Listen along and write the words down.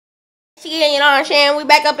Yeah, you know what I'm saying? We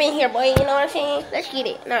back up in here, boy. You know what I'm saying? Let's get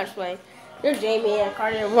it. No, I'm just playing. There's Jamie and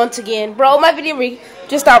Carter once again. Bro, my video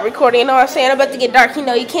just stopped recording. You know what I'm saying? I'm about to get dark. You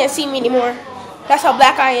know, you can't see me anymore. That's how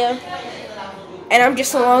black I am. And I'm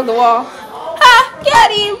just along the wall. Ha!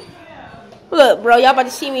 Got him! Look, bro, y'all about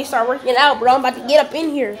to see me start working out, bro. I'm about to get up in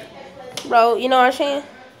here. Bro, you know what I'm saying?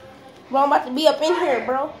 Bro, I'm about to be up in here,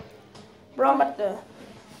 bro. Bro, I'm about to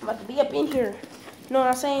be up in here. You know what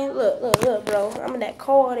I'm saying? Look, bro. I'm in that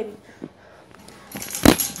cold.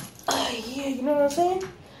 Yeah, you know what I'm saying?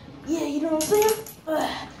 Yeah, you know what I'm saying?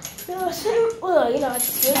 You know what I'm saying? You know, I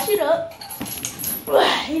just switch it up.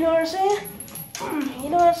 You know what I'm saying? You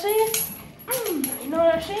know what I'm saying? You know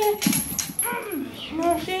what I'm saying? You know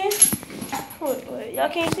what I'm saying? What, y'all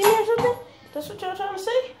can't see me or something? That's what y'all trying to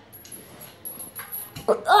say?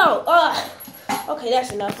 Okay,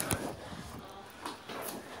 that's enough.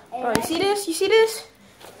 Oh, you see this? You see this?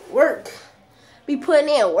 Work. Be putting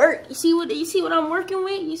in work. You see what I'm working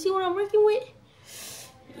with? You see what I'm working with?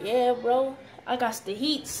 Yeah, bro. I got the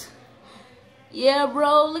heats. Yeah,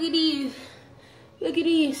 bro. Look at these. Look at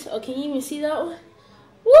these. Oh, can you even see that one?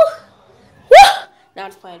 Woo! Woo! Nah, I'm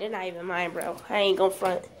just playing. They're not even mine, bro. I ain't gonna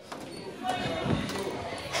front.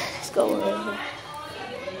 Let's go over here.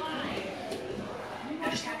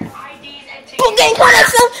 Book game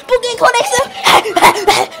connection! Book game connection! Book game connection! Hey,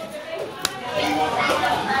 look!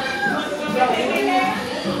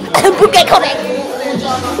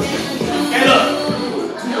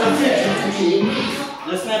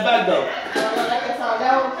 Let's snap back, though.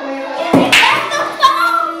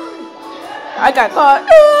 I got caught.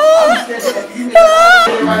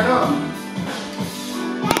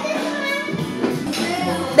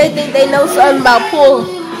 They think they know something about pool.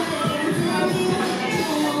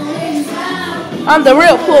 I'm the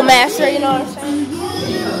real pool master, you know what I'm saying?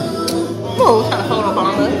 Ooh, trying to hold up on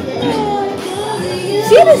me.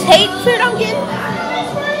 See this hatred I'm getting?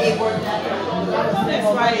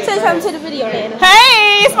 Say something to the video, man.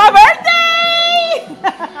 Hey, it's my birthday!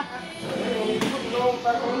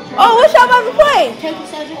 Oh, what y'all about to play?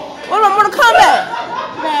 What about Mortal Kombat?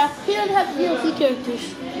 Nah, he doesn't have DLC characters.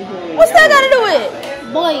 What's that got to do with it?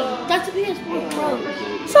 Boy, that's a PS4 Pro.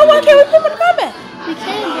 So why can't we play Mortal Kombat? We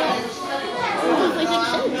can, bro.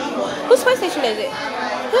 PlayStation. Whose PlayStation is it?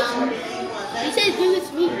 He said do this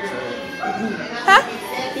week. Huh?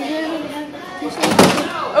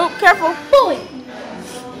 Oh, careful. Boy.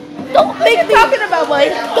 Don't make me talking about, boy.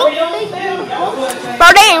 Don't make me. Bro,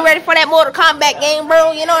 they ain't ready for that Mortal Kombat game,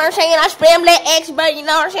 bro. You know what I'm saying? I spam that X, bro. You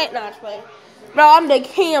know what I'm saying? No, I'm playing. Bro, I'm the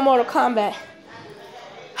king of Mortal Kombat.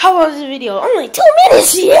 How long is this video? Only 2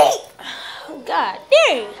 minutes yet. Oh, God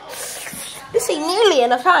dang. This ain't nearly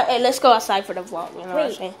enough time. Hey, let's go outside for the vlog. You know what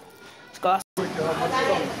I'm saying? Let's go outside.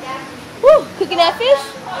 Woo, cooking that fish.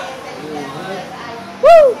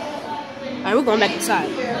 Woo. All right, we're going back inside.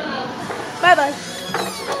 Bye-bye.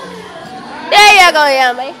 There you go,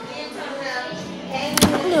 yeah, man.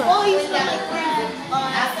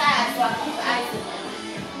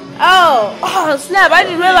 Oh, snap. I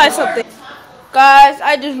just realized something. Guys,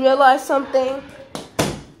 I just realized something.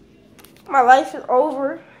 My life is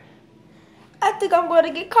over. I think I'm going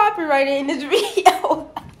to get copyrighted in this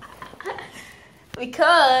video.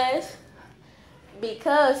 because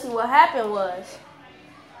see, what happened was,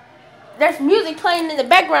 there's music playing in the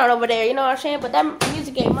background over there, you know what I'm saying? But that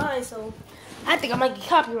music ain't mine, so I think I might get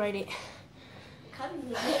copyrighted.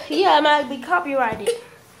 Yeah, I might be copyrighted.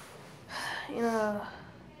 You know.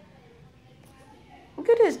 Look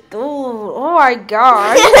at this dude. Oh my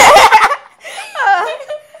God.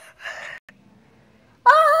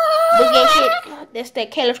 Boot game Caleb. That's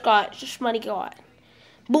that Caleb Scott. Just money God.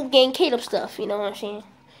 Boot game Caleb stuff, you know what I'm saying?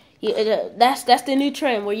 Yeah, that's the new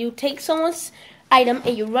trend where you take someone's item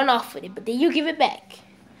and you run off with it, but then you give it back.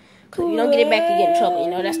 Cause if you don't get it back, you get in trouble.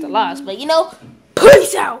 You know, that's the laws. But you know,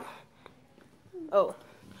 peace out. Oh,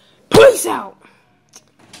 peace out.